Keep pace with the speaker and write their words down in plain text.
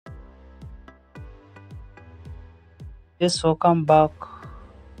Yes, welcome back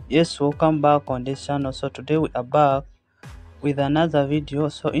on this channel. So today we are back with another video.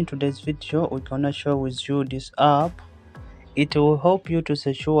 So in today's video we're gonna share with you this app. It will help you to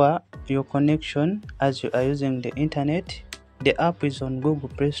secure your connection as you are using the internet. The app is on Google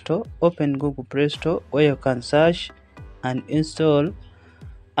Play Store. Open Google Play Store where you can search and install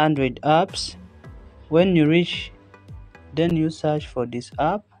Android apps. When you reach, then you search for this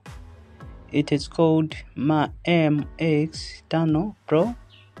app. It is called MX Tunnel Pro.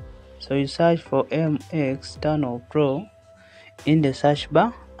 So you search for MX Tunnel Pro in the search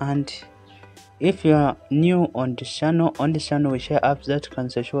bar, and if you are new on this channel, we share apps that can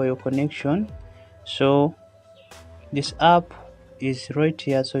secure your connection. So this app is right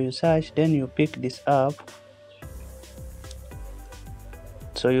here. So you search, then you pick this app.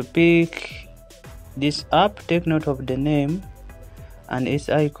 So you pick this app, take note of the name and its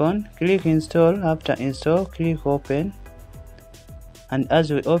icon, click install. After install, click open. And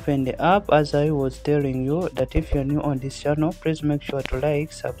as we open the app, as I was telling you that if you're new on this channel, please make sure to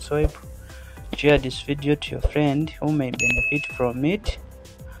like, subscribe, share this video to your friend who may benefit from it.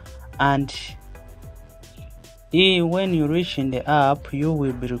 And when you reach in the app, you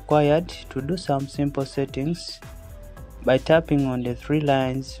will be required to do some simple settings by tapping on the three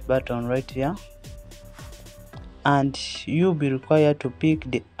lines button right here, and you'll be required to pick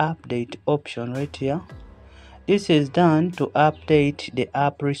the update option right here. This is done to update the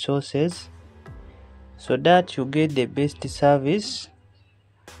app resources so that you get the best service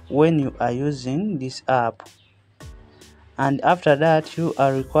when you are using this app. And after that, you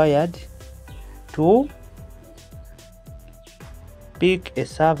are required to pick a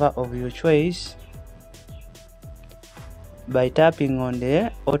server of your choice by tapping on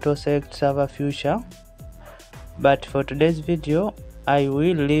the auto select server feature. But for today's video, I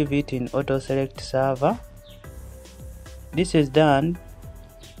will leave it in auto select server. This is done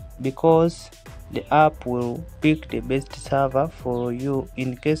because the app will pick the best server for you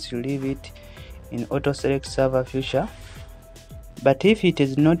in case you leave it in auto select server feature. But if it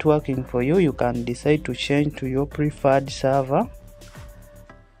is not working for you, you can decide to change to your preferred server.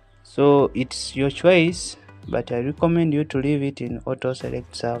 So it's your choice, but I recommend you to leave it in auto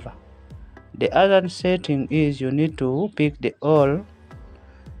select server. The other setting is you need to pick the all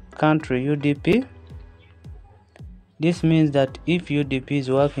country UDP. This means that if UDP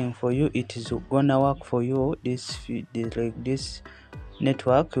is working for you, it is gonna work for you. This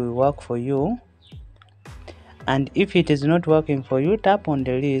network will work for you. And if it is not working for you, tap on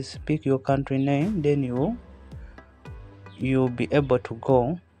the list, pick your country name, then you'll be able to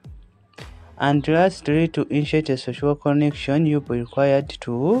go. And lastly, to initiate a secure connection, you'll be required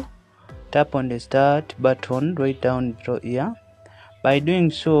to tap on the start button right down here. By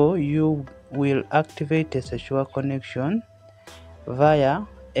doing so, you will activate a secure connection via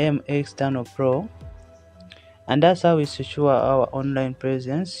MX Tunnel Pro, and that's how we secure our online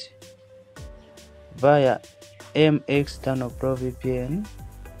presence via MX Tunnel Pro VPN.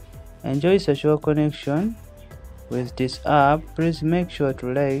 Enjoy secure connection with this app. Please make sure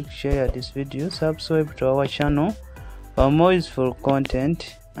to like, share this video, subscribe to our channel for more useful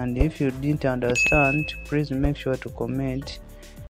content, and if you didn't understand, please make sure to comment